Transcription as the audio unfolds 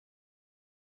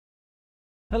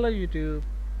Hello YouTube,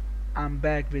 I'm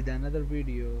back with another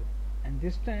video, and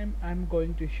this time I'm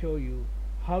going to show you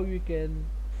how you can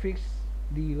fix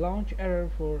the launch error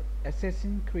for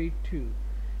Assassin's Creed 2.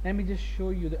 Let me just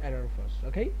show you the error first,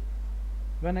 okay?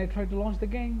 When I try to launch the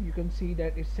game, you can see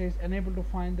that it says unable to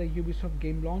find the Ubisoft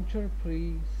Game Launcher,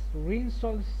 please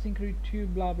reinstall Assassin's Creed 2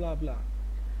 blah blah blah.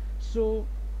 So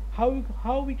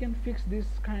how we can fix this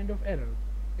kind of error?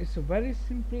 It's a very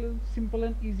simple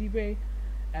and easy way,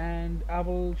 and I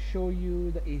will show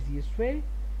you the easiest way.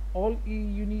 All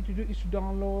you need to do is to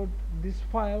download this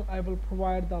file. I will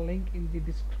provide the link in the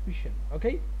description,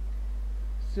 okay?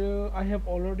 So I have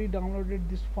already downloaded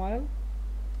this file.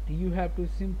 You have to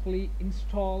simply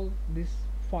install this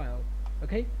file,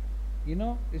 okay?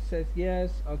 It says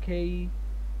yes, okay,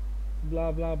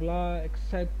 blah blah blah,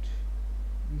 accept,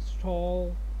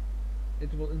 install.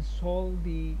 It will install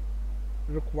the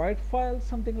required file,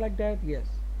 something like that. Yes,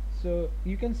 so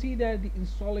you can see that the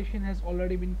installation has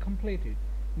already been completed.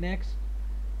 Next,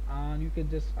 and you can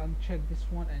just uncheck this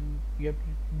one and you have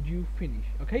to do finish,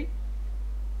 okay?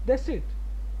 That's it.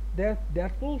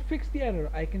 That will fix the error.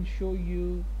 I can show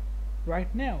you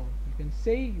right now. You can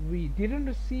say we didn't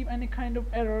receive any kind of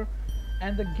error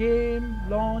and the game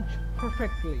launched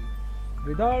perfectly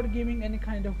without giving any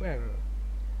kind of error.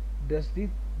 Does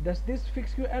this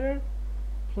fix your error?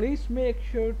 Please make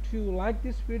sure to like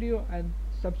this video and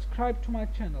subscribe to my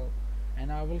channel,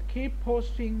 and I will keep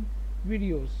posting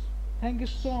videos. Thank you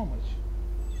so much.